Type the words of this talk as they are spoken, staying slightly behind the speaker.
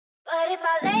if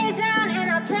I lay down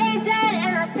and I play dead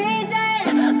and I stay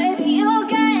dead, maybe you'll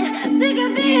get sick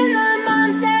of being the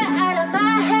monster out of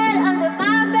my head, under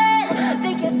my bed.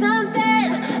 Think you're something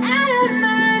out of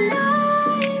my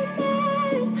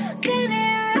nightmares,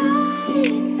 standing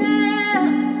right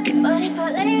there. But if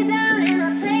I lay down and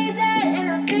I play dead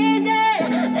and I stay dead,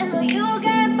 then will you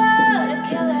get bored of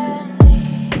killing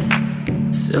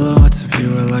me? Silhouettes of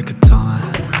you are like a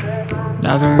taunt.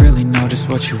 Never really know just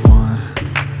what you want.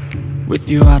 With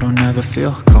you I don't ever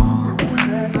feel calm.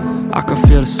 I can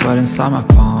feel the sweat inside my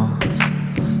palms.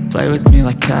 Play with me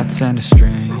like cats and a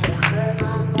string.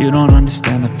 You don't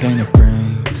understand the pain it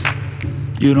brings.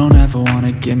 You don't ever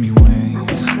wanna give me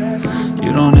wings.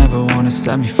 You don't ever wanna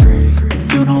set me free.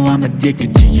 You know I'm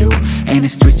addicted to you, and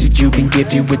it's twisted, you've been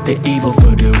gifted with the evil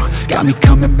voodoo. Got me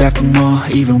coming back for more,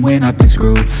 even when I've been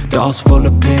screwed. Dolls full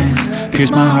of pins,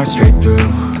 pierce my heart straight through.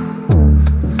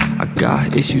 I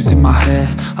got issues in my head,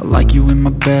 I like you in my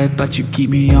bed, but you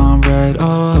keep me on red.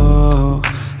 Oh,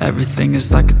 everything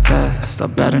is like a test, I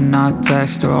better not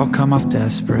text or I'll come off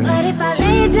desperate. But if I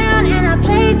lay down and I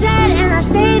play dead and I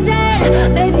stay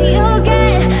dead, baby you'll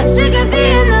get sick of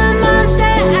being the monster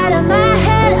out of my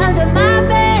head, under my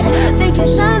bed. Think you're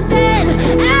something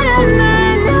out of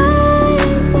my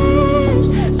nightmares,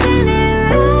 standing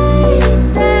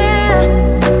right there.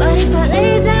 But if I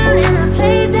lay down and I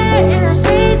play dead and I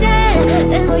stay dead,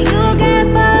 then will you get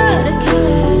bored of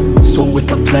killing me? So if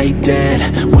I play dead,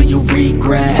 will you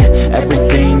regret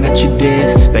everything that you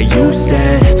did, that you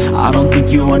said? I don't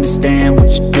think you understand what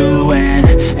you're doing,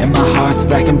 and my heart's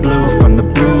black and blue from the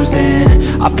bruising.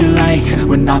 I feel like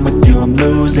when I'm with you I'm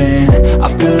losing. I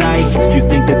feel like you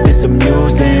think that this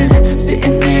amusing,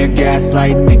 sitting there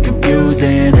gaslighting and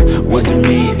confusing. Was it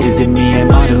me? Is it me?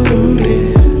 Am I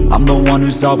deluded? I'm the one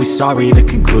who's always sorry, the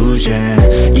conclusion,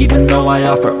 even though I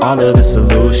offer all of the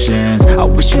solutions. I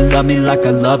wish you loved me like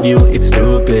I love you, it's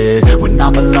stupid. When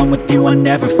I'm alone with you I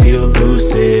never feel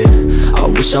lucid. I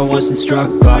wish I wasn't struck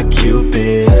by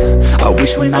Cupid. I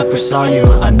wish when I first saw you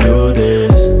I knew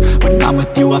this. When I'm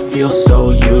with you I feel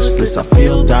so useless, I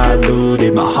feel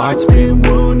diluted, my heart's been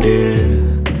wounded.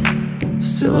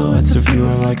 Silhouettes of you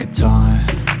are like a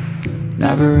taunt.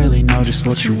 Never really know just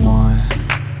what you want.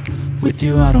 With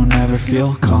you I don't ever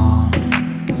feel calm.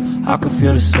 I can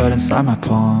feel the sweat inside my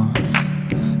palms.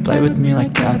 Play with me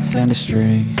like cats and a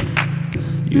string.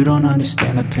 You don't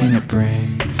understand the pain it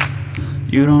brings.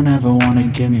 You don't ever wanna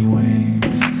give me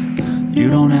wings. You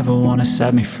don't ever wanna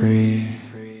set me free.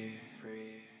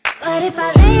 But if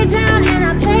I lay down and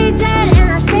I